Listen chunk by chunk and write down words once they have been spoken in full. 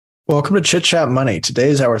Welcome to Chit Chat Money. Today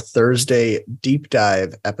is our Thursday deep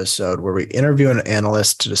dive episode where we interview an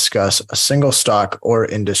analyst to discuss a single stock or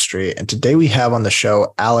industry. And today we have on the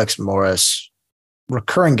show Alex Morris,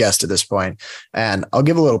 recurring guest at this point. And I'll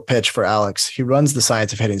give a little pitch for Alex. He runs the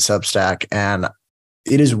Science of Hitting Substack, and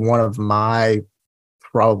it is one of my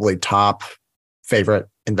probably top favorite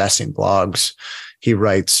investing blogs. He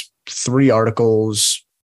writes 3 articles.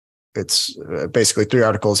 It's basically 3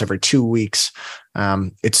 articles every 2 weeks.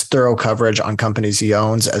 It's thorough coverage on companies he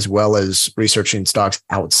owns, as well as researching stocks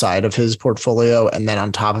outside of his portfolio. And then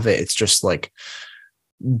on top of it, it's just like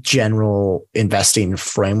general investing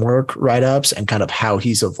framework write-ups and kind of how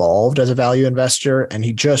he's evolved as a value investor. And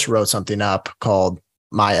he just wrote something up called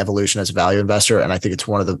My Evolution as a Value Investor. And I think it's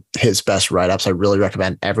one of his best write-ups. I really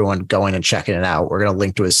recommend everyone going and checking it out. We're going to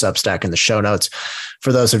link to his Substack in the show notes.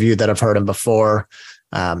 For those of you that have heard him before,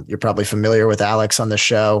 you're probably familiar with Alex on the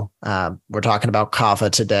show. We're talking about CAVA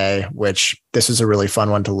today, which this is a really fun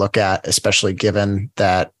one to look at, especially given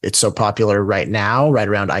that it's so popular right now, right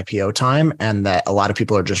around IPO time, and that a lot of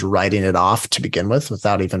people are just writing it off to begin with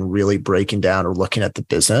without even really breaking down or looking at the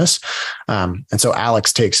business. And so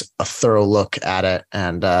Alex takes a thorough look at it,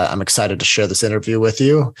 and I'm excited to share this interview with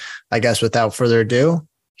you. I guess without further ado,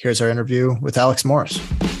 here's our interview with Alex Morris.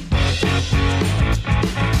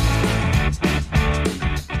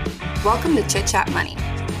 Welcome to Chit Chat Money.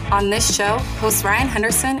 On this show, hosts Ryan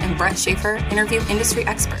Henderson and Brett Schaefer interview industry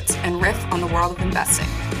experts and riff on the world of investing.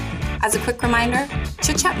 As a quick reminder,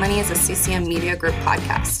 Chit Chat Money is a CCM Media Group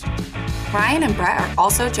podcast. Ryan and Brett are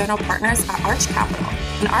also general partners at Arch Capital,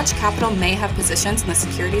 and Arch Capital may have positions in the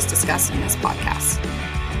securities discussed in this podcast.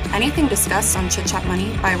 Anything discussed on Chit Chat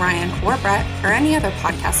Money by Ryan or Brett or any other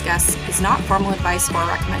podcast guests is not formal advice or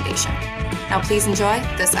recommendation. Now please enjoy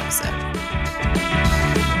this episode.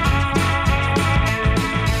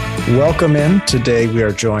 Welcome in. Today we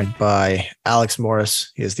are joined by Alex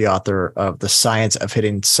Morris. He is the author of The Science of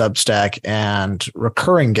Hitting Substack and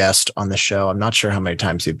recurring guest on the show. I'm not sure how many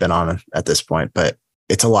times you've been on at this point, but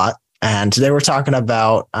it's a lot. And today we're talking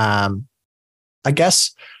about, I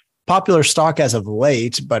guess, popular stock as of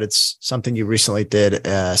late, but it's something you recently did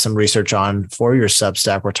some research on for your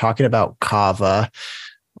Substack. We're talking about CAVA,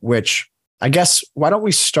 which I guess, why don't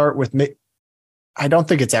we start with I don't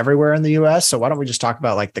think it's everywhere in the US. So why don't we just talk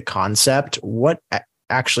about like the concept? What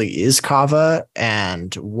actually is CAVA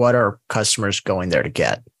and what are customers going there to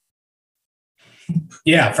get?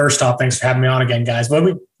 Yeah. First off, thanks for having me on again, guys.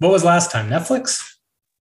 What was last time? Netflix?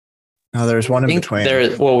 No, there's one in between.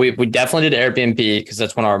 We definitely did Airbnb because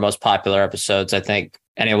that's one of our most popular episodes. I think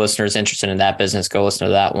any listeners interested in that business, go listen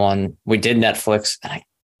to that one. We did Netflix. And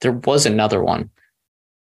there was another one.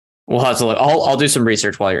 We'll have to look. I'll do some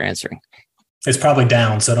research while you're answering. It's probably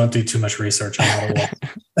down, so don't do too much research on that.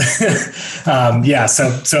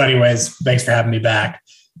 So anyways, thanks for having me back.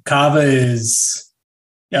 CAVA is,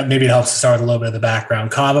 maybe it helps to start with a little bit of the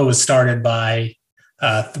background. CAVA was started by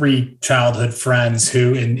 3 childhood friends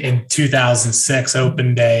who in 2006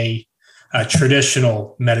 opened a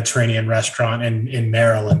traditional Mediterranean restaurant in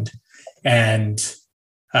Maryland. And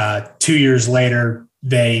 2 years later,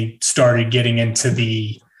 they started getting into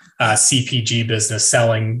the CPG business,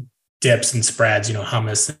 selling dips and spreads,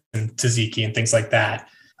 hummus and tzatziki and things like that.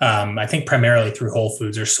 I think primarily through Whole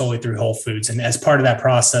Foods or solely through Whole Foods. And as part of that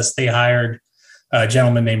process, they hired a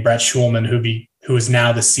gentleman named Brett Schulman, who is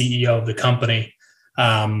now the CEO of the company.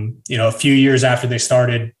 A few years after they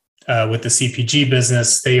started with the CPG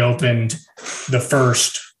business, they opened the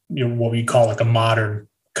first, what we call like a modern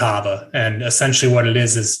CAVA. And essentially what it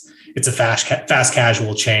is it's a fast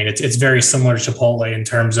casual chain. It's very similar to Chipotle in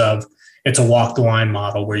terms of it's a walk the line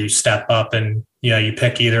model where you step up and, you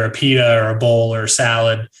pick either a pita or a bowl or a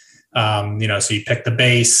salad. So you pick the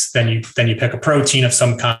base, then you pick a protein of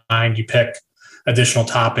some kind, you pick additional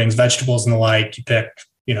toppings, vegetables and the like, you pick,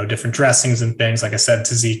 different dressings and things, like I said,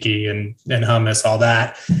 tzatziki and hummus, all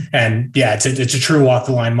that. And yeah, it's a true walk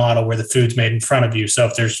the line model where the food's made in front of you.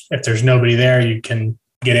 So if there's nobody there, you can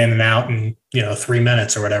get in and out in, 3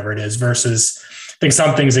 minutes or whatever it is, versus I think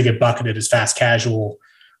some things that get bucketed as fast casual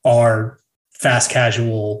are fast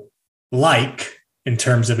casual like in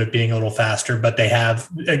terms of it being a little faster, but they have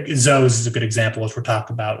Zoe's is a good example, which we're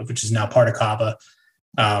talking about, which is now part of CAVA.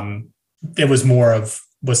 It was more of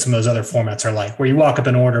what some of those other formats are like, where you walk up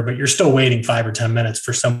and order, but you're still waiting 5 or 10 minutes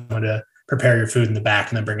for someone to prepare your food in the back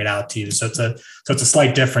and then bring it out to you. So it's a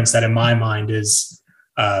slight difference that in my mind is,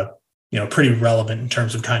 pretty relevant in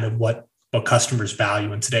terms of kind of what customers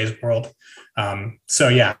value in today's world. So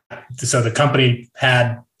the company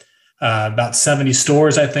had about 70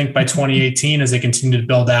 stores, I think, by 2018 as they continued to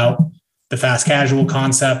build out the fast casual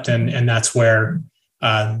concept. And that's where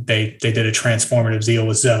they did a transformative deal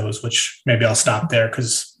with Zoe's, which maybe I'll stop there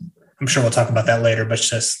because I'm sure we'll talk about that later, but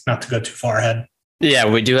just not to go too far ahead. Yeah,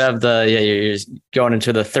 we do have you're going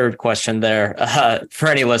into the third question there. For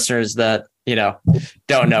any listeners that,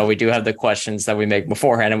 don't know, we do have the questions that we make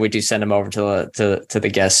beforehand, and we do send them over to the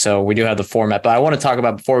guests. So we do have the format, but I want to talk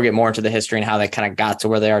about, before we get more into the history and how they kind of got to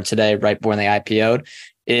where they are today, right when they IPO'd,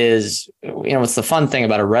 is, what's the fun thing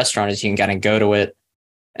about a restaurant is you can kind of go to it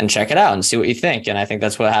and check it out and see what you think. And I think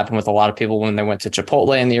that's what happened with a lot of people when they went to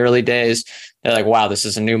Chipotle in the early days. They're like, wow, this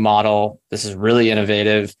is a new model. This is really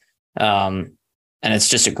innovative. And it's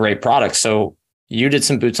just a great product. So you did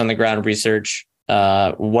some boots on the ground research.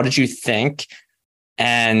 What did you think?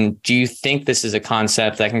 And do you think this is a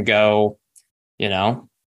concept that can go,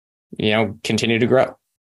 continue to grow?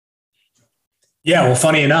 Yeah, well,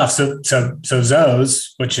 funny enough, so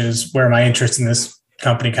Zoe's, which is where my interest in this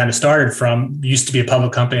company kind of started from, used to be a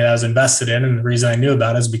public company that I was invested in. And the reason I knew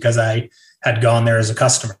about it is because I had gone there as a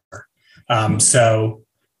customer. So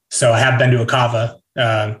I have been to a CAVA.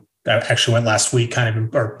 I actually went last week,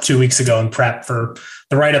 or 2 weeks ago, in prep for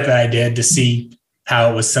the write-up that I did to see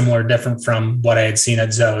how it was similar or different from what I had seen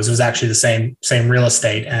at Zoe's. It was actually the same real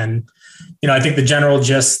estate. And, I think the general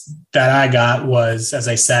gist that I got was, as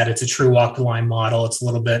I said, it's a true walk the line model. It's a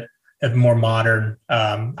little bit of more modern,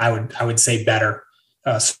 I would say better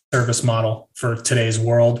service model for today's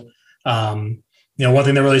world. One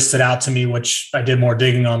thing that really stood out to me, which I did more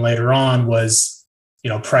digging on later on, was,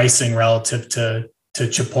 pricing relative to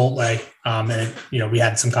Chipotle. And we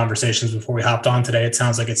had some conversations before we hopped on today. It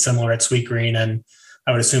sounds like it's similar at Sweetgreen, and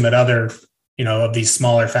I would assume at other, of these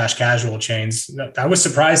smaller fast casual chains. I was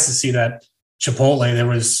surprised to see that Chipotle, there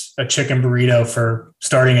was a chicken burrito for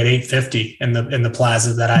starting at $8.50 in the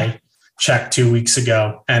plaza that I checked 2 weeks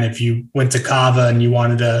ago. And if you went to CAVA and you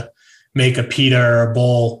wanted to make a pita or a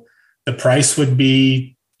bowl, the price would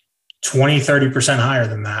be 20-30% higher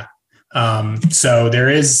than that. So there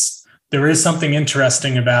is something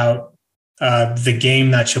interesting about the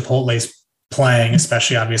game that Chipotle's playing,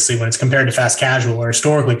 especially obviously when it's compared to fast casual or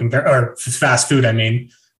fast food. I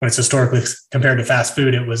mean, when it's historically compared to fast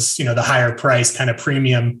food, it was, the higher price kind of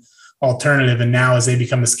premium alternative. And now as they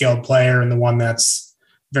become a scaled player and the one that's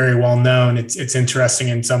very well known, it's interesting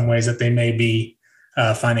in some ways that they may be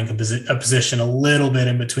finding a position a little bit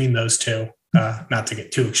in between those two, not to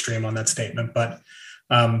get too extreme on that statement. But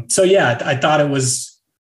I thought it was,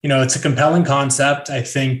 it's a compelling concept. I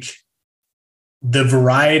think the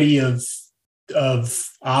variety of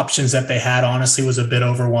options that they had, honestly, was a bit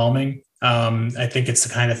overwhelming. I think it's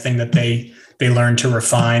the kind of thing that they learn to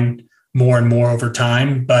refine more and more over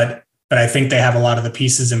time. But I think they have a lot of the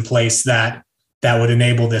pieces in place that would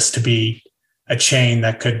enable this to be a chain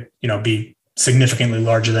that could, be significantly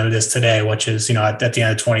larger than it is today, which is, at the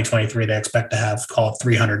end of 2023, they expect to have, call it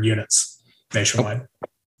 300 units nationwide.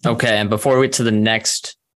 Okay. And before we get to the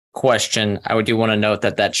next question, I do want to note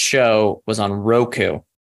that show was on Roku.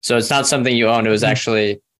 So it's not something you owned. It was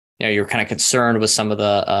actually, you're kind of concerned with some of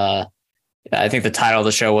the, I think the title of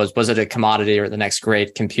the show was it a commodity or the next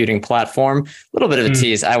great computing platform? A little bit of a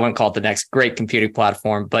tease. I wouldn't call it the next great computing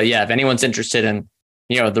platform, but yeah, if anyone's interested in,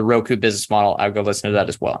 the Roku business model, I would go listen to that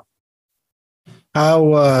as well.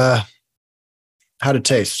 How did it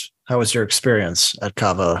taste? How was your experience at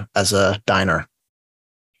CAVA as a diner?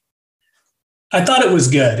 I thought it was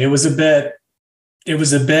good. It was a bit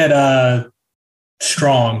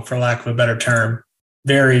strong, for lack of a better term.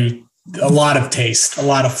 A lot of taste, a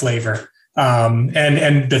lot of flavor.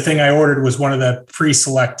 And the thing I ordered was one of the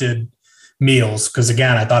pre-selected meals, because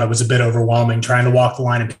again, I thought it was a bit overwhelming trying to walk the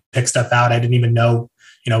line and pick stuff out. I didn't even know,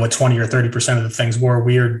 what 20 or 30% of the things were,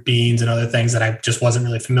 weird beans and other things that I just wasn't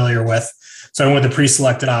really familiar with. So I went with the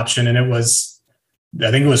pre-selected option, and I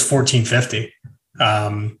think it was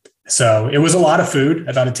 $14.50. So it was a lot of food.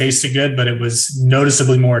 I thought it tasted good, but it was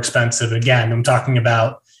noticeably more expensive. Again, I'm talking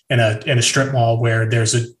about in a strip mall where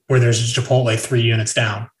there's a Chipotle 3 units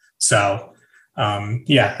down. So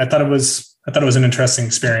I thought it was an interesting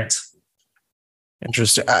experience.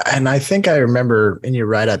 Interesting. And I think I remember in your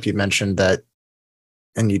write-up, you mentioned that,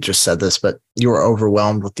 and you just said this, but you were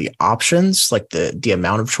overwhelmed with the options, like the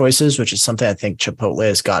amount of choices, which is something I think Chipotle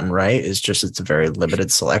has gotten right, is just it's a very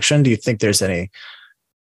limited selection. Do you think there's any,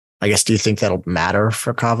 do you think that'll matter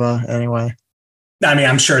for CAVA anyway? I mean,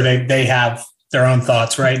 I'm sure they have their own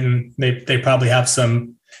thoughts, right? And they probably have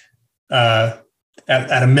some, at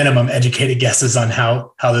a minimum, educated guesses on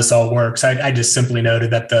how this all works. I just simply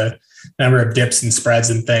noted that the number of dips and spreads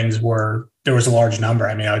and things there was a large number.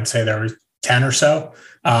 I mean, I would say there were 10 or so.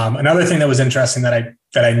 Another thing that was interesting that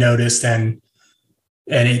I noticed, and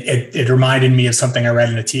And it reminded me of something I read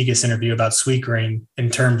in a Tegas interview about Sweetgreen in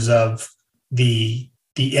terms of the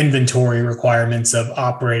inventory requirements of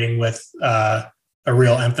operating with a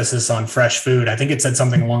real emphasis on fresh food. I think it said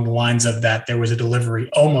something along the lines of that there was a delivery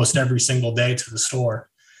almost every single day to the store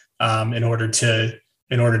in order to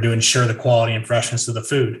ensure the quality and freshness of the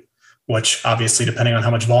food, which obviously, depending on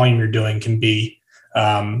how much volume you're doing, can be,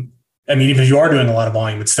 even if you are doing a lot of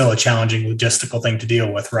volume, it's still a challenging logistical thing to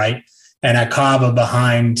deal with, right? And at CAVA,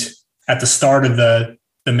 at the start of the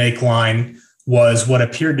make line, was what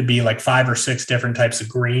appeared to be like 5 or 6 different types of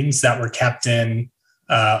greens that were kept in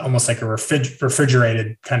almost like a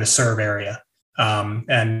refrigerated kind of serve area.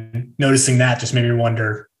 And noticing that just made me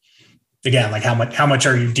wonder, again, like how much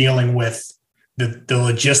are you dealing with the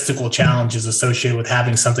logistical challenges associated with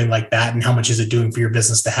having something like that, and how much is it doing for your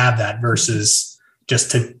business to have that versus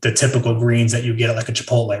just the typical greens that you get at like a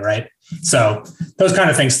Chipotle, right? So those kind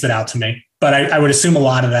of things stood out to me. But I would assume a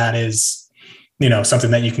lot of that is, something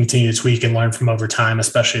that you continue to tweak and learn from over time,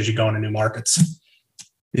 especially as you go into new markets.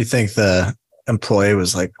 You think the employee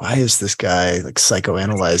was like, why is this guy like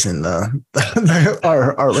psychoanalyzing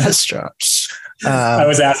our restaurant? I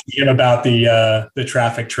was asking him about the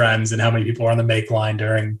traffic trends and how many people are on the make line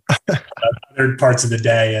during other parts of the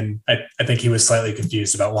day. And I think he was slightly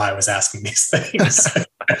confused about why I was asking these things.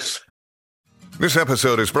 This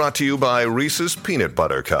episode is brought to you by Reese's Peanut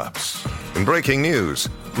Butter Cups. In breaking news,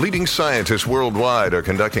 leading scientists worldwide are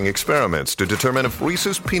conducting experiments to determine if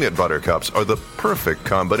Reese's Peanut Butter Cups are the perfect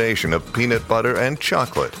combination of peanut butter and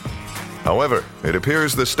chocolate. However, it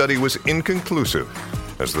appears the study was inconclusive,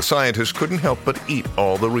 as the scientists couldn't help but eat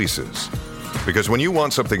all the Reese's. Because when you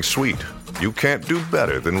want something sweet, you can't do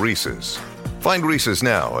better than Reese's. Find Reese's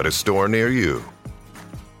now at a store near you.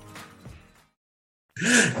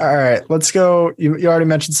 All right, let's go. You already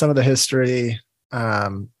mentioned some of the history.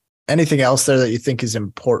 Anything else there that you think is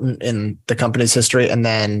important in the company's history? And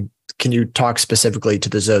then can you talk specifically to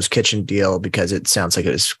the Zoe's Kitchen deal, because it sounds like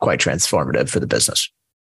it was quite transformative for the business?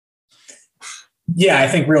 Yeah, I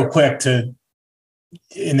think real quick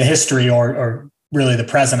in the history or really the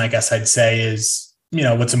present, I guess I'd say is,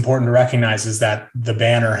 what's important to recognize is that the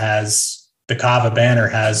CAVA banner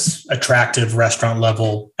has attractive restaurant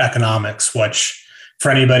level economics, which for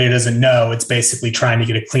anybody who doesn't know, it's basically trying to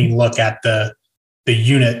get a clean look at the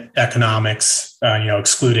unit economics,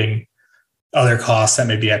 excluding other costs that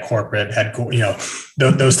may be at corporate,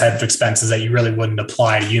 those type of expenses that you really wouldn't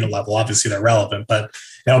apply to unit level. Obviously they're relevant, but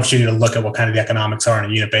it helps you to look at what kind of the economics are on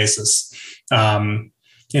a unit basis.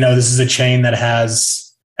 This is a chain that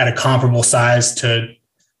has at a comparable size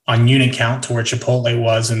on unit count to where Chipotle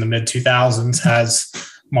was in the mid 2000s, has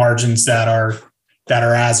margins that are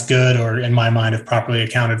as good, or in my mind, if properly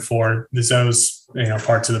accounted for, the Zoe's,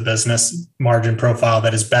 parts of the business margin profile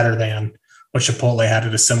that is better than what Chipotle had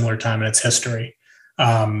at a similar time in its history.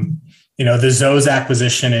 The Zoe's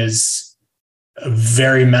acquisition is a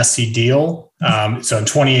very messy deal. So in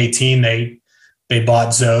 2018, they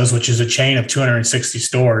bought Zoe's, which is a chain of 260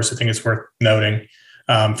 stores. I think it's worth noting,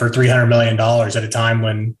 for $300 million at a time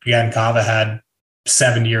when, again, CAVA had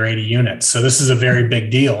 70 or 80 units. So this is a very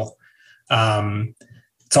big deal.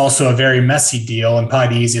 It's also a very messy deal, and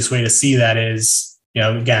probably the easiest way to see that is,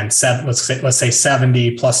 again, let's say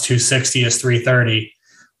 70 plus 260 is 330.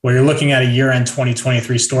 Well, you're looking at a year-end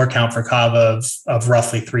 2023 store count for CAVA of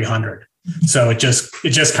roughly 300. So it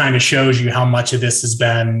just kind of shows you how much of this has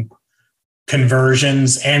been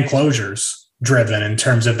conversions and closures driven in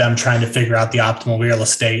terms of them trying to figure out the optimal real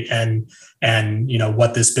estate and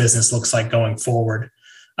what this business looks like going forward.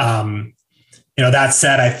 That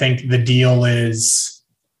said, I think the deal was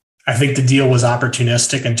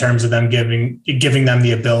opportunistic in terms of them giving them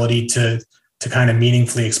the ability to kind of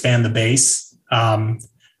meaningfully expand the base.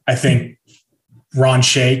 I think Ron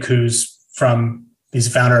Shaik, he's a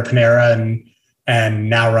founder of Panera and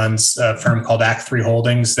now runs a firm called Act 3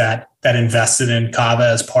 Holdings that invested in CAVA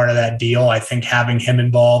as part of that deal. I think having him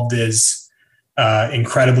involved is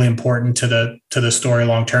incredibly important to the story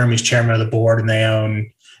long term. He's chairman of the board, and they own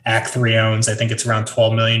Act 3 owns, I think it's around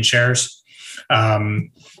 12 million shares.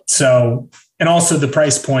 And also the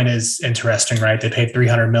price point is interesting, right? They paid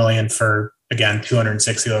 $300 million for, again,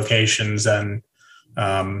 260 locations, and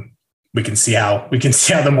we can see how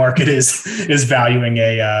the market is valuing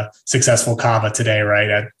a successful CAVA today, right?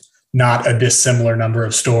 At not a dissimilar number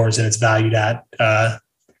of stores, and it's valued at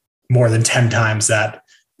more than 10 times that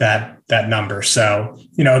number. So,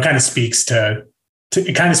 it kind of speaks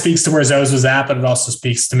to where Zoe's was at, but it also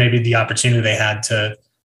speaks to maybe the opportunity they had to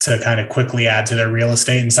kind of quickly add to their real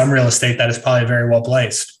estate, and some real estate that is probably very well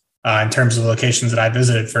placed in terms of the locations that I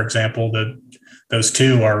visited. For example, those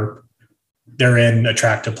two are they're in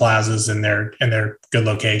attractive plazas and they're good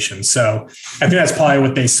locations. So I think that's probably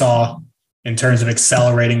what they saw in terms of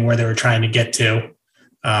accelerating where they were trying to get to.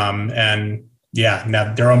 And yeah,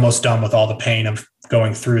 now they're almost done with all the pain of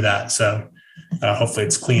going through that. So hopefully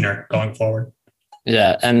it's cleaner going forward.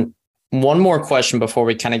 Yeah. And one more question before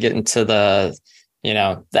we kind of get into the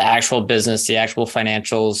actual business, the actual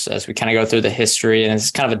financials, as we kind of go through the history. And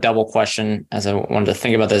it's kind of a double question as I wanted to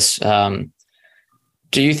think about this.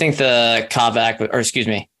 Do you think the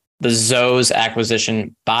the Zoe's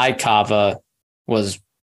acquisition by CAVA was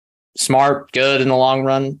smart, good in the long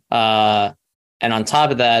run? And on top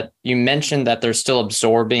of that, you mentioned that they're still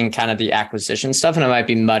absorbing kind of the acquisition stuff, and it might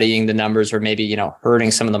be muddying the numbers or maybe,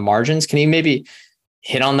 hurting some of the margins. Can you maybe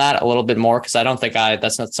hit on that a little bit more? Because I don't think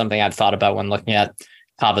that's not something I'd thought about when looking at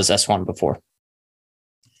CAVA's S1 before.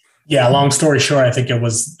 Yeah, long story short, I think it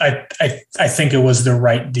was I think it was the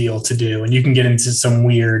right deal to do. And you can get into some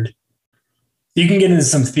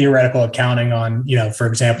theoretical accounting on, for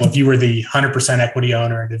example, if you were the 100% equity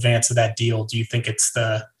owner in advance of that deal, do you think it's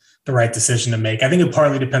the right decision to make? I think it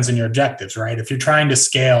partly depends on your objectives, right? If you're trying to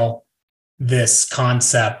scale this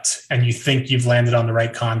concept and you think you've landed on the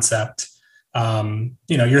right concept,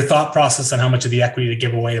 your thought process on how much of the equity to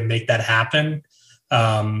give away to make that happen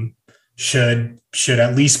should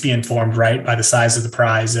at least be informed, right, by the size of the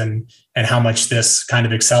prize and how much this kind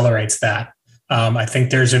of accelerates that. I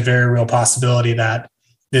think there's a very real possibility that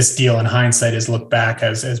this deal in hindsight is looked back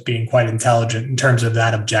as being quite intelligent in terms of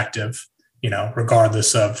that objective,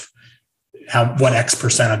 regardless of what X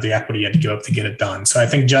percent of the equity you had to give up to get it done. So I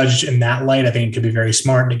think judged in that light, I think it could be very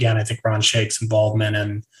smart. And again, I think Ron Shaikh's involvement,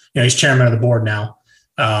 and he's chairman of the board now.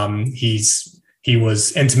 He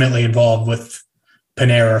was intimately involved with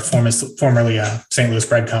Panera, formerly a St. Louis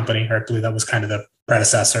bread company, or I believe that was kind of the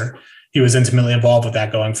predecessor. He was intimately involved with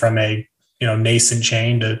that, going from a nascent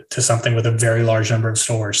chain to something with a very large number of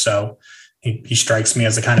stores. So he strikes me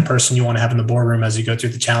as the kind of person you want to have in the boardroom as you go through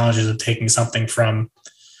the challenges of taking something from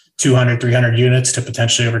 200, 300 units to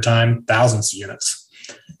potentially over time, thousands of units.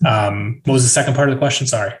 What was the second part of the question?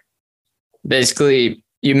 Sorry. Basically,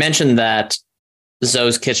 you mentioned that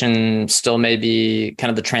Zoe's Kitchen still may be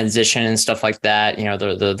kind of the transition and stuff like that.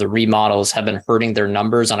 The remodels have been hurting their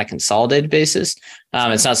numbers on a consolidated basis.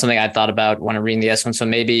 It's not something I thought about when I'm reading the S1. So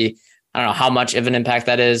maybe, I don't know how much of an impact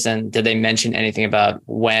that is. And did they mention anything about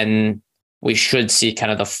when we should see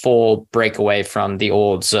kind of the full breakaway from the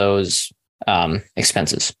old Zoe's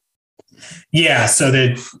expenses? Yeah. So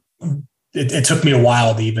it took me a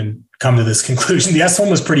while to even come to this conclusion. The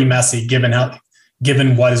S1 was pretty messy given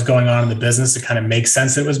what is going on in the business. It kind of makes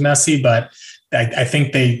sense it was messy, but I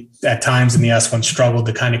think they, at times in the S1, struggled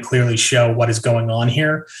to kind of clearly show what is going on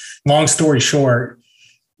here. Long story short,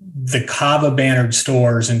 the CAVA bannered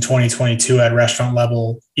stores in 2022 had restaurant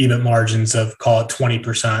level EBIT margins of, call it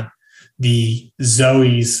 20%. The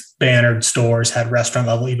Zoe's bannered stores had restaurant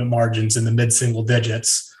level EBIT margins in the mid-single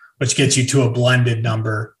digits, which gets you to a blended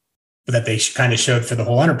number that they kind of showed for the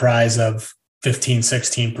whole enterprise of 15,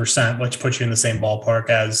 16%, which puts you in the same ballpark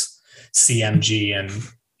as CMG. And,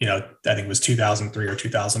 I think it was 2003 or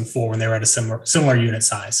 2004 when they were at a similar unit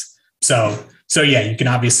size. So yeah, you can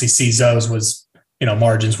obviously see Zoe's was,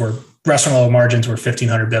 restaurant level margins were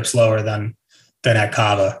 1,500 bips lower than at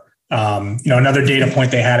CAVA. Another data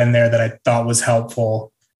point they had in there that I thought was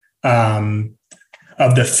helpful,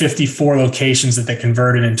 of the 54 locations that they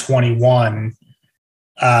converted in 21,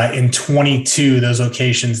 in 22, those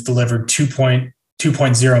locations delivered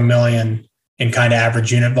 2.0 million in kind of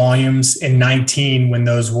average unit volumes. In 19, when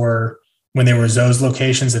they were Zoe's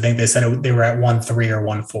locations, I think they said they were at 1.3 or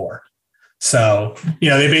 1.4. So,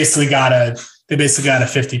 they basically got a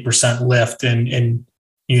 50% lift in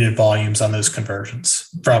unit volumes on those conversions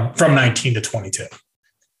from 19 to 22.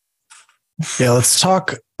 Yeah, let's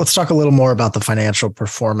talk a little more about the financial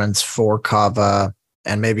performance for CAVA,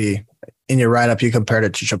 and maybe in your write-up, you compared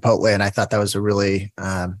it to Chipotle, and I thought that was a really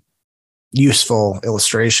useful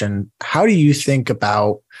illustration. How do you think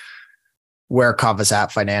about where CAVA's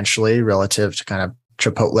at financially relative to kind of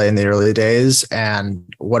Chipotle in the early days, and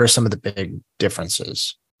what are some of the big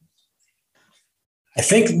differences? I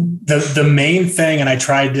think the main thing, and I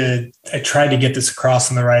tried to get this across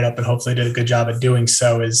in the write-up, and hopefully did a good job at doing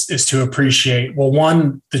so, is to appreciate, well,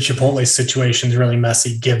 one, the Chipotle situation is really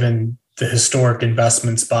messy given the historic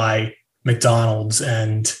investments by McDonald's,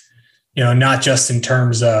 and not just in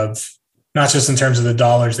terms of the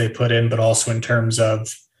dollars they put in, but also in terms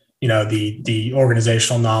of the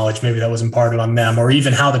organizational knowledge maybe that was imparted on them, or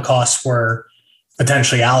even how the costs were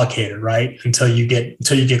potentially allocated, right? Until you get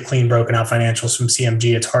clean broken out financials from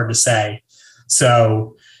CMG, it's hard to say.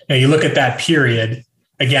 So you look at that period,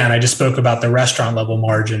 again, I just spoke about the restaurant level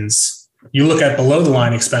margins. You look at below the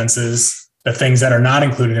line expenses, the things that are not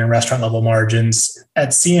included in restaurant level margins. At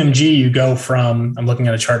CMG, you go from, I'm looking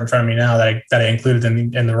at a chart in front of me now that I included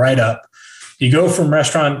in the write-up. You go from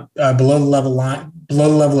restaurant below the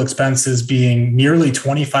level expenses being nearly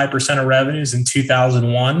 25% of revenues in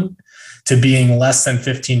 2001 to being less than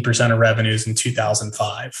 15% of revenues in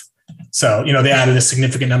 2005. So, they added a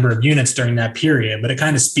significant number of units during that period, but it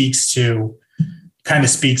kind of speaks to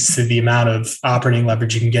the amount of operating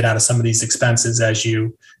leverage you can get out of some of these expenses as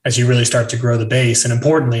you really start to grow the base. And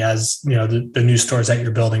importantly, as the new stores that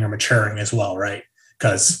you're building are maturing as well, right?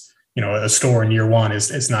 Because a store in year one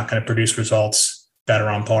is not going to produce results that are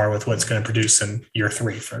on par with what's going to produce in year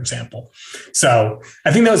 3, for example. So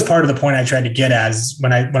I think that was part of the point I tried to get as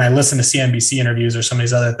when I listen to CNBC interviews or some of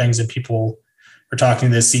these other things, and people are talking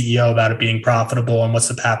to the CEO about it being profitable and what's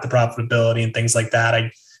the path to profitability and things like that.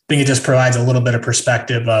 I think it just provides a little bit of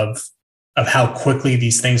perspective of how quickly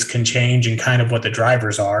these things can change and kind of what the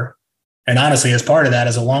drivers are. And honestly, as part of that,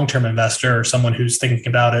 as a long-term investor or someone who's thinking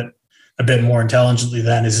about it a bit more intelligently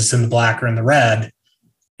than is this in the black or in the red,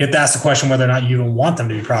 you have to ask the question whether or not you even want them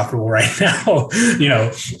to be profitable right now,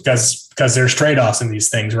 because there's trade-offs in these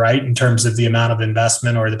things, right? In terms of the amount of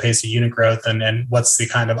investment or the pace of unit growth and what's the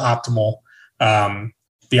kind of optimal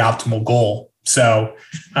goal. So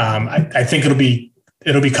I think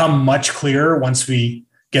it'll become much clearer once we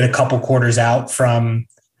get a couple quarters out from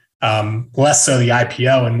less so the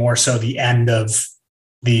IPO and more so the end of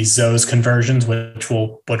these Zoes conversions, which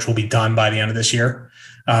will be done by the end of this year.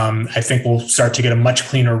 I think we'll start to get a much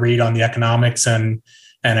cleaner read on the economics, and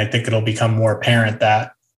I think it'll become more apparent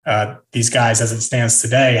that these guys, as it stands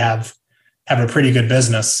today, have a pretty good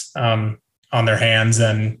business on their hands,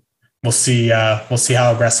 and we'll see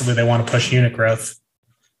how aggressively they want to push unit growth.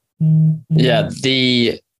 Yeah,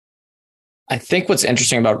 I think what's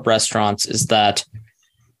interesting about restaurants is that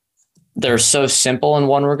they're so simple in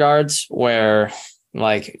one regards, where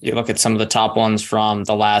like you look at some of the top ones from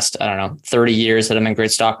the last, 30 years that have been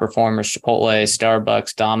great stock performers, Chipotle,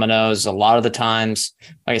 Starbucks, Domino's. A lot of the times,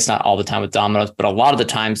 I guess not all the time with Domino's, but a lot of the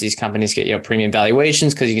times these companies get, premium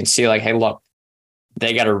valuations because you can see like, hey, look,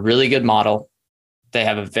 they got a really good model. They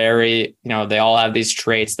have a very, they all have these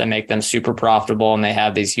traits that make them super profitable, and they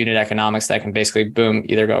have these unit economics that can basically boom,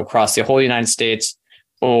 either go across the whole United States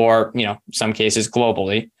or, some cases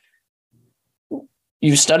globally.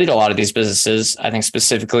 You've studied a lot of these businesses, I think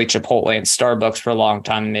specifically Chipotle and Starbucks for a long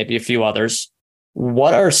time, and maybe a few others.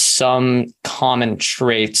 What are some common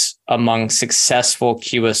traits among successful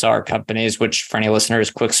QSR companies, which for any listeners,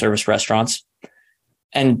 quick service restaurants?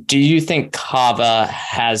 And do you think CAVA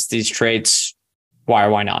has these traits? Why or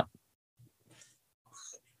why not?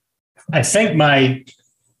 I think my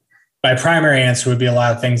primary answer would be a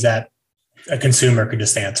lot of things that a consumer could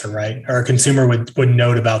just answer, right? Or a consumer would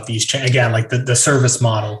note about these. Again, like the service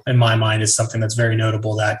model in my mind is something that's very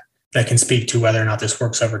notable that can speak to whether or not this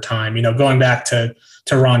works over time. Going back to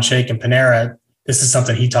Ron Shaich and Panera, this is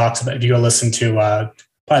something he talks about. If you go listen to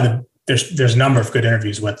there's a number of good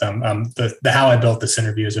interviews with them. The How I Built This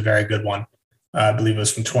interview is a very good one. I believe it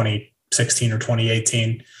was from 2016 or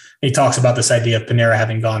 2018. He talks about this idea of Panera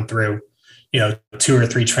having gone through, 2 or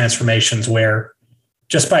 3 transformations where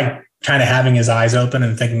just by kind of having his eyes open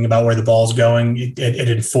and thinking about where the ball's going, it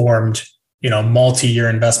informed, multi-year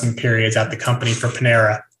investment periods at the company for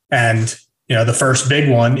Panera. And, the first big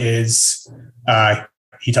one is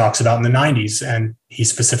he talks about in the 90s, and he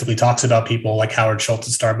specifically talks about people like Howard Schultz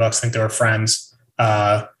at Starbucks. I think they were friends.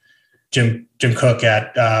 Jim Cook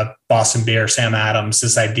at Boston Beer, Sam Adams,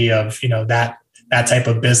 this idea of, that type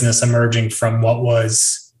of business emerging from what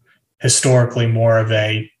was historically more of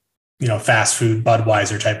a, fast food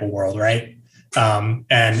Budweiser type of world. Right. And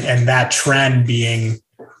that trend being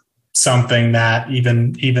something that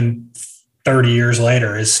even 30 years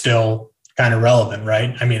later is still kind of relevant.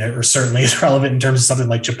 Right. I mean, it certainly is relevant in terms of something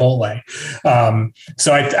like Chipotle.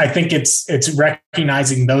 So I think it's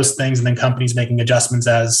recognizing those things and then companies making adjustments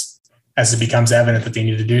as it becomes evident that they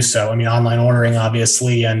need to do so. I mean, online ordering,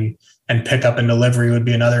 obviously, and pickup and delivery would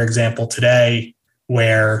be another example today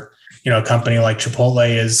where, a company like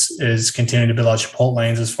Chipotle is continuing to build out Chipotle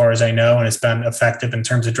lanes, as far as I know, and it's been effective in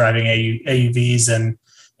terms of driving AUVs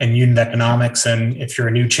and unit economics. And if you're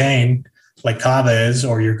a new chain like CAVA is,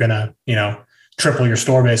 or you're going to, triple your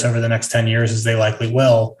store base over the next 10 years, as they likely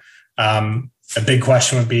will, a big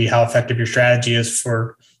question would be how effective your strategy is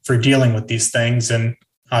for dealing with these things. And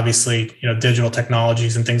obviously, digital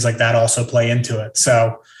technologies and things like that also play into it.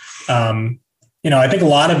 So, I think a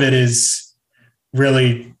lot of it is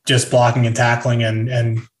really just blocking and tackling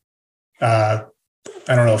and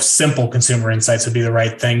I don't know if simple consumer insights would be the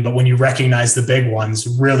right thing, but when you recognize the big ones,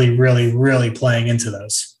 really, really, really playing into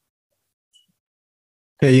those.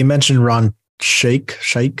 Okay, you mentioned Ron Shaikh.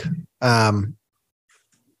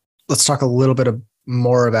 Let's talk a little bit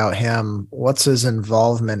more about him. What's his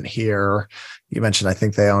involvement here? You mentioned, I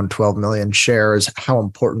think they own 12 million shares. How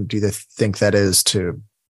important do you think that is to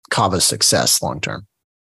CAVA's success long-term?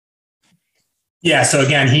 Yeah. So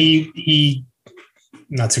again, he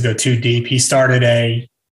not to go too deep, he started a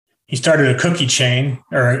cookie chain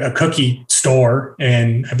or a cookie store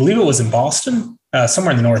in, I believe it was in Boston,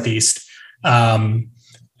 somewhere in the Northeast.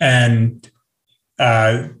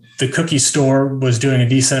 The cookie store was doing a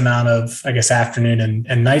decent amount of, I guess, afternoon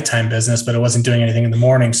and nighttime business, but it wasn't doing anything in the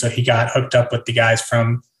morning. So he got hooked up with the guys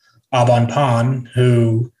from Aubon Pond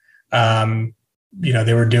who,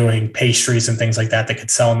 they were doing pastries and things like that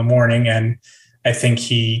could sell in the morning. And I think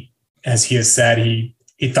as he has said, he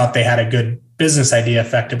thought they had a good business idea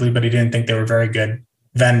effectively, but he didn't think they were very good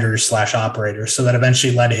vendors / operators. So that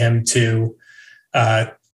eventually led him to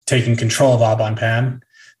taking control of Aubon Pond.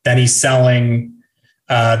 Then he's selling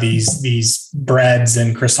these breads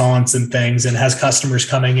and croissants and things, and has customers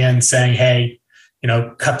coming in saying, hey,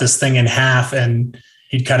 cut this thing in half. And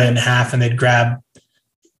he'd cut it in half and they'd grab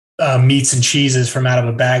meats and cheeses from out of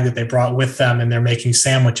a bag that they brought with them. And they're making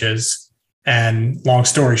sandwiches. And long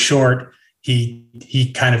story short,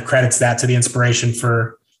 he kind of credits that to the inspiration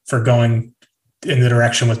for going in the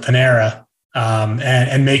direction with Panera,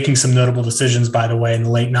 and making some notable decisions, by the way, in the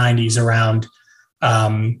late 90s around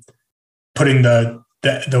putting the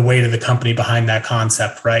weight of the company behind that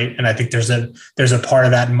concept, right? And I think there's a part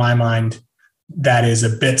of that in my mind that is a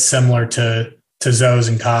bit similar to Zoe's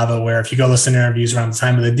and CAVA, where if you go listen to interviews around the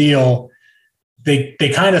time of the deal, they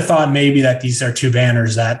kind of thought maybe that these are two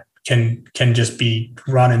banners that can just be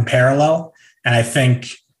run in parallel. And I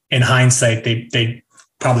think in hindsight, they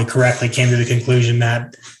probably correctly came to the conclusion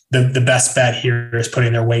that the best bet here is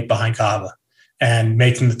putting their weight behind CAVA and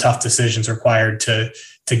making the tough decisions required to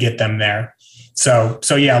get them there. So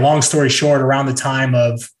yeah, long story short, around the time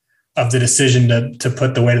of the decision to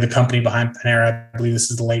put the weight of the company behind Panera, I believe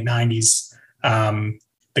this is the late 90s,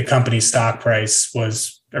 the company's stock price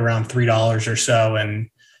was around $3 or so. And,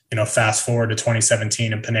 fast forward to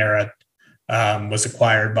 2017 and Panera was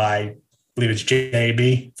acquired by, I believe it's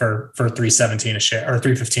JAB for $3.17 a share or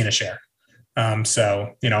 $3.15 a share.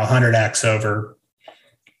 100x over,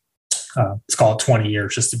 let's call it 20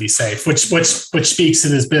 years just to be safe, which speaks to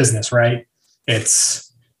this business, right?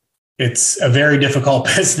 It's a very difficult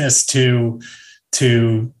business to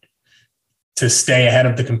stay ahead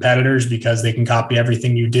of the competitors because they can copy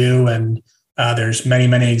everything you do. And there's many,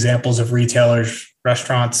 many examples of retailers,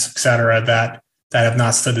 restaurants, et cetera, that have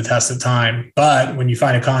not stood the test of time. But when you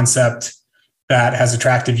find a concept that has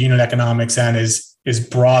attractive unit economics and is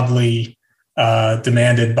broadly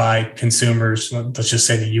demanded by consumers, let's just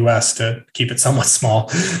say the US to keep it somewhat small,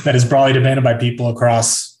 that is broadly demanded by people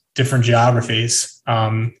across different geographies,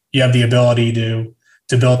 you have the ability to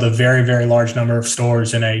build a very, very large number of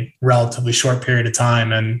stores in a relatively short period of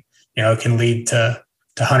time. And, it can lead to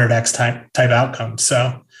 100x type outcomes.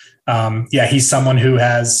 So he's someone who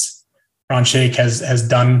Ron Shaikh has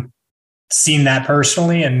seen that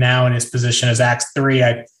personally. And now in his position as Act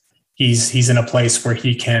 3, he's in a place where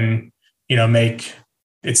he can, make,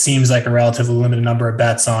 it seems like a relatively limited number of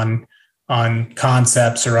bets on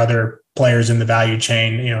concepts or other players in the value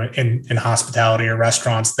chain, in hospitality or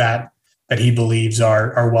restaurants that he believes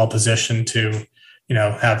are well positioned to,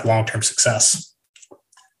 have long-term success.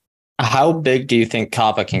 How big do you think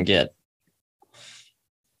CAVA can get?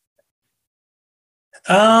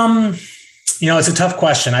 It's a tough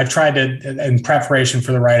question. I've tried to, in preparation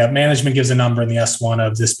for the write-up, management gives a number in the S1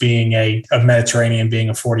 of this being of Mediterranean being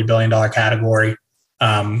a $40 billion category.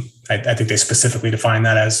 I think they specifically define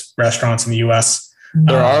that as restaurants in the US.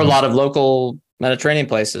 There are a lot of local Mediterranean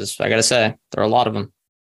places. I got to say, there are a lot of them.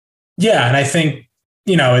 Yeah. And I think,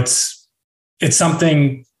 it's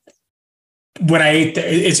something when I ate,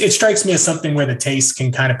 it strikes me as something where the taste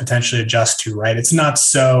can kind of potentially adjust to, right? It's not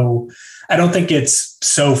so, I don't think it's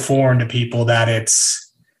so foreign to people that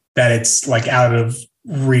it's like out of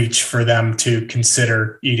reach for them to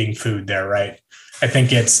consider eating food there, right? I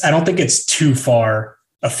don't think it's too far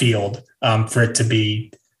afield for it to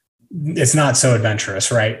be, it's not so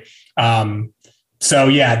adventurous, right?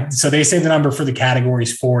 So they say the number for the category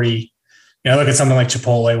is 40. Look at something like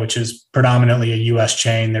Chipotle, which is predominantly a US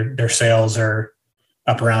chain. Their sales are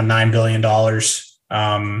up around $9 billion.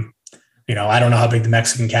 I don't know how big the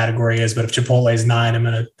Mexican category is, but if Chipotle is 9, I'm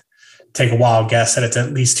going to take a wild guess that it's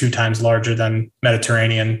at least 2 times larger than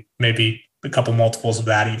Mediterranean, maybe couple multiples of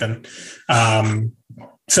that even.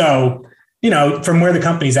 So, from where the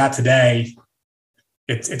company's at today,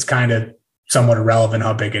 it's kind of somewhat irrelevant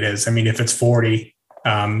how big it is. I mean, if it's 40,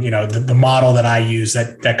 the model that I use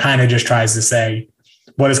that kind of just tries to say,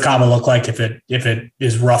 what does CAVA look like if it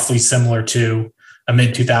is roughly similar to a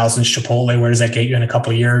mid 2000s Chipotle? Where does that get you in a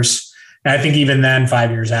couple of years? And I think even then,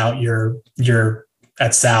 5 years out, you're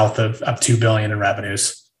at south of 2 billion in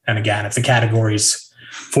revenues. And again, if the category's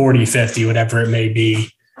 40, 50, whatever it may be,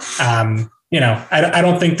 I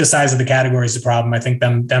don't think the size of the category is the problem. I think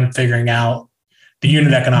them figuring out the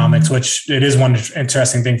unit economics, which it is one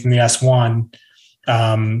interesting thing from the S1.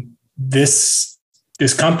 This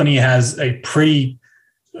company has a pretty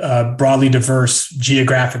broadly diverse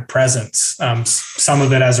geographic presence. Some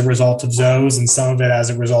of it as a result of Zoes and some of it as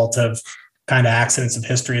a result of kind of accidents of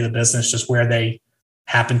history of the business, just where they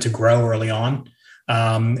happen to grow early on.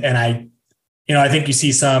 And I think you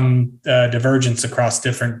see some divergence across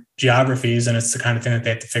different geographies, and it's the kind of thing that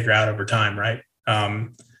they have to figure out over time, right?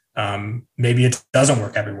 Maybe it doesn't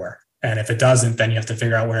work everywhere. And if it doesn't, then you have to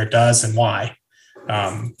figure out where it does and why.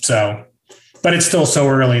 But it's still so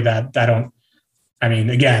early that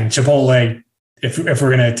again, Chipotle, if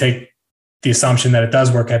we're going to take the assumption that it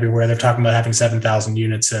does work everywhere, they're talking about having 7,000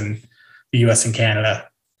 units in the US and Canada.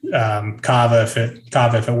 CAVA, if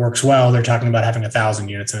it works well, they're talking about having 1,000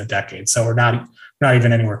 units in a decade. So we're not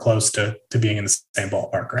even anywhere close to being in the same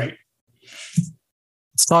ballpark, right?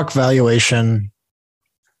 Stock valuation.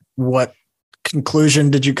 What conclusion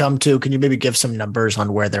did you come to? Can you maybe give some numbers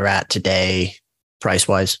on where they're at today, price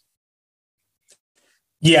wise?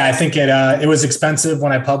 Yeah, I think it was expensive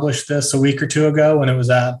when I published this a week or two ago when it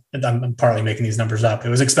was at, I'm partly making these numbers up. It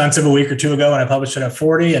was expensive a week or two ago when I published it at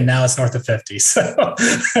 40, and now it's north of 50. So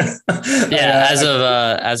yeah,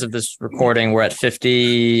 as of this recording, we're at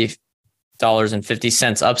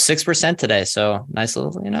 $50.50, up 6% today. So nice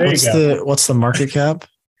little, What's the market cap?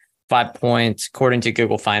 5 points, according to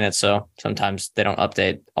Google Finance. So sometimes they don't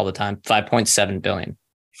update all the time. 5.7 billion.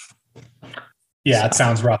 Yeah, it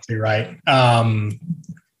sounds roughly right. The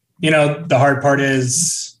hard part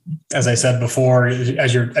is, as I said before,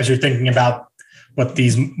 as you're thinking about what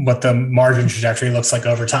the margin trajectory looks like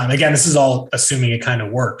over time. Again, this is all assuming it kind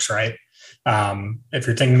of works, right? If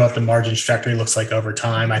you're thinking about the margin trajectory looks like over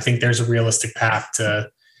time, I think there's a realistic path to,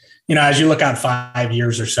 as you look out 5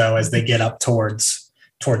 years or so, as they get up towards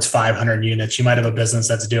 500 units, you might have a business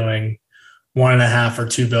that's doing 1.5 or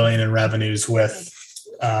 2 billion in revenues with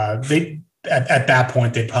at that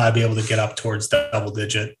point, they'd probably be able to get up towards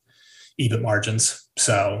double-digit EBIT margins.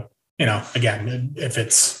 So, again, if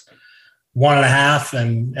it's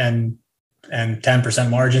 1.5 and 10%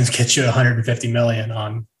 margins gets you 150 million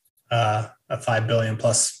on a 5 billion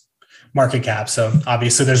plus market cap. So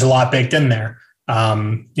obviously, there's a lot baked in there.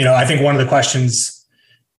 I think one of the questions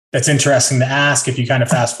that's interesting to ask, if you kind of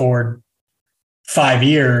fast forward 5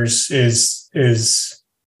 years, is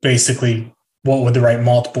basically what would the right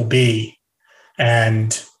multiple be?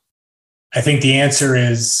 And I think the answer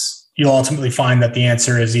is, you'll ultimately find that the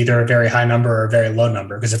answer is either a very high number or a very low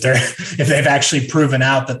number. Because if they've actually proven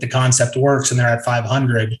out that the concept works and they're at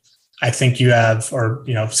 500, I think you have, or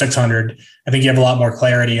 600, I think you have a lot more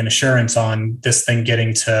clarity and assurance on this thing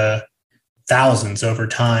getting to thousands over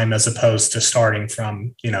time, as opposed to starting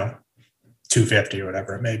from 250 or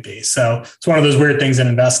whatever it may be. So it's one of those weird things in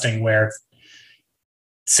investing where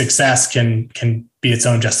success can be its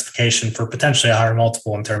own justification for potentially a higher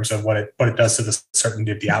multiple in terms of what it does to the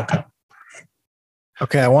certainty of the outcome.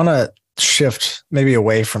 Okay, I want to shift maybe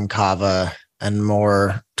away from CAVA and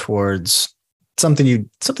more towards something you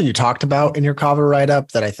talked about in your CAVA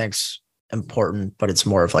write-up that I think's important, but it's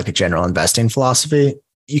more of like a general investing philosophy.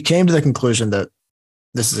 You came to the conclusion that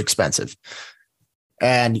this is expensive.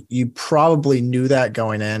 And you probably knew that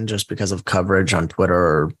going in just because of coverage on Twitter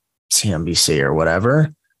or CNBC or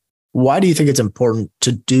whatever. Why do you think it's important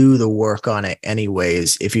to do the work on it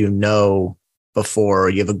anyways, if you know before,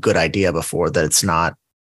 you have a good idea before that it's not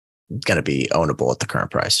going to be ownable at the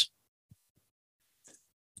current price?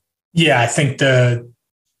 Yeah, I think the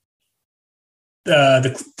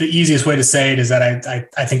easiest way to say it is that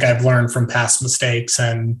I think I've learned from past mistakes.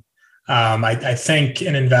 And I think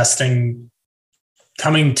in investing,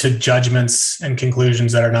 coming to judgments and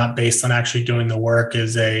conclusions that are not based on actually doing the work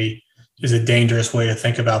is a dangerous way to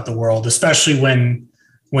think about the world, especially when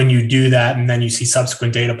you do that and then you see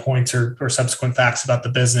subsequent data points or subsequent facts about the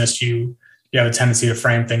business. You have a tendency to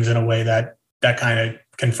frame things in a way that kind of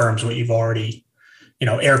confirms what you've already,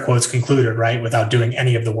 air quotes, concluded, right, without doing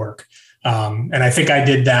any of the work. And I think I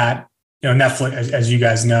did that. Netflix, as you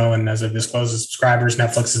guys know, and as I've disclosed to subscribers,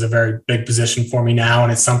 Netflix is a very big position for me now,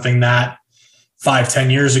 and it's something that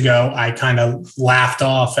 5-10 years ago, I kind of laughed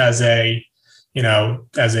off as a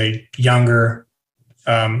younger,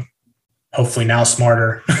 hopefully now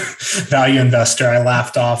smarter value investor. I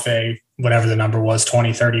laughed off whatever the number was,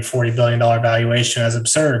 20, 30, $40 billion valuation as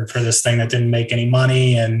absurd for this thing that didn't make any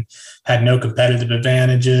money and had no competitive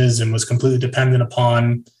advantages and was completely dependent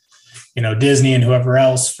upon, Disney and whoever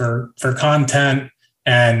else for content.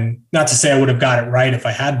 And not to say I would have got it right if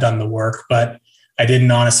I had done the work, but I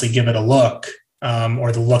didn't honestly give it a look,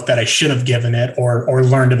 or the look that I should have given it, or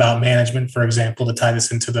learned about management, for example, to tie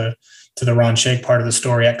this into the Ron Shaich part of the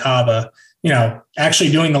story at CAVA.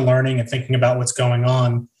 Actually doing the learning and thinking about what's going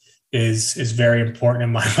on is very important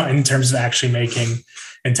in my mind in terms of actually making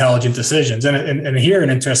intelligent decisions. And here an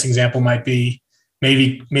interesting example might be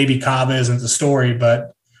maybe CAVA isn't the story,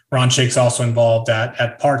 but Ron Shaich's also involved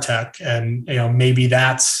at Partech, and maybe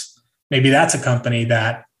that's a company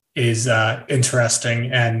that is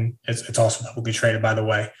interesting, and it's also publicly traded, by the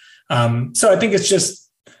way. So I think it's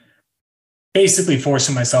just basically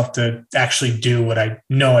forcing myself to actually do what I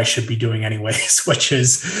know I should be doing anyways, which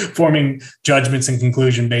is forming judgments and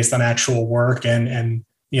conclusion based on actual work, and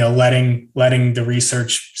letting the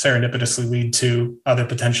research serendipitously lead to other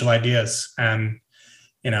potential ideas. And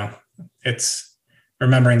it's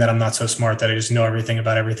remembering that I'm not so smart that I just know everything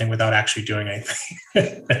about everything without actually doing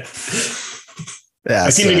anything. Yeah, I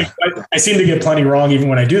seem to get plenty wrong even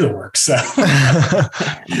when I do the work. So,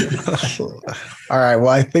 all right. Well,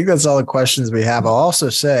 I think that's all the questions we have. I'll also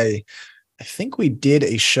say, I think we did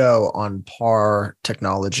a show on PAR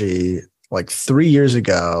technology like 3 years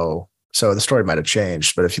ago. So the story might have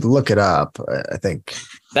changed, but if you look it up, I think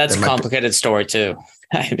that's a complicated story too.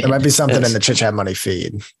 There might be something in the Chit Chat Money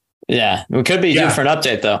feed. Yeah, it could be due for an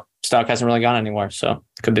update though. Stock hasn't really gone anywhere, so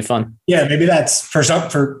it could be fun. Yeah, maybe that's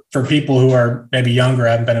for people who are maybe younger,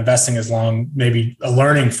 haven't been investing as long, maybe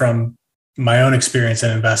learning from my own experience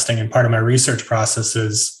in investing, and part of my research process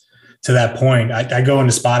is to that point. I go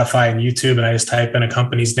into Spotify and YouTube and I just type in a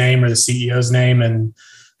company's name or the CEO's name and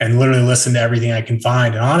literally listen to everything I can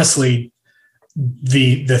find. And honestly,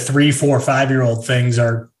 the 3, 4, 5-year-old things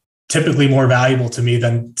are typically more valuable to me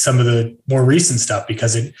than some of the more recent stuff,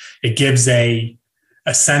 because it gives a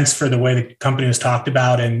sense for the way the company was talked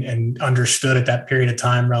about and understood at that period of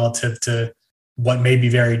time relative to what may be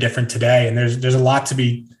very different today. And there's a lot to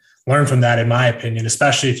be learned from that, in my opinion,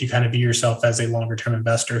 especially if you kind of view yourself as a longer term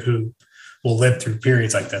investor who will live through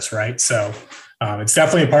periods like this, right? So it's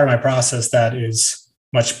definitely a part of my process that is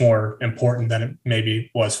much more important than it maybe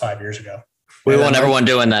was 5 years ago. We want everyone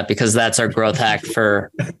doing that, because that's our growth hack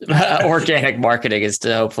for organic marketing, is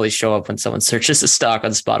to hopefully show up when someone searches a stock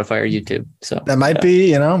on Spotify or YouTube. So that might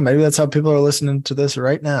be, maybe that's how people are listening to this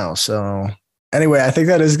right now. So anyway, I think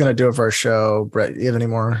that is going to do it for our show. Brett, you have any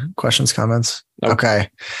more questions, comments? Nope. Okay.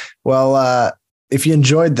 Well, if you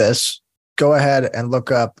enjoyed this, go ahead and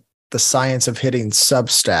look up The Science of Hitting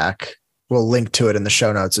Substack. We'll link to it in the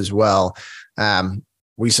show notes as well.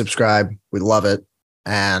 We subscribe. We love it.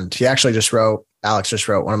 And Alex just wrote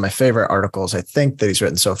one of my favorite articles, I think, that he's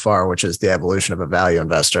written so far, which is The Evolution of a Value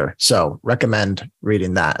Investor. So recommend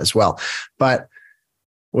reading that as well. But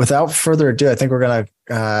without further ado, I think we're going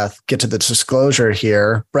to get to the disclosure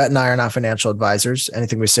here. Brett and I are not financial advisors.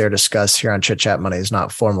 Anything we say or discuss here on Chit Chat Money is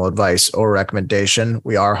not formal advice or recommendation.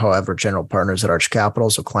 We are, however, general partners at Arch Capital,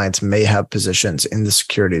 so clients may have positions in the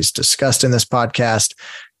securities discussed in this podcast.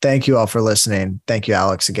 Thank you all for listening. Thank you,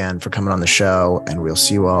 Alex, again for coming on the show, and we'll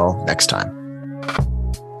see you all next time.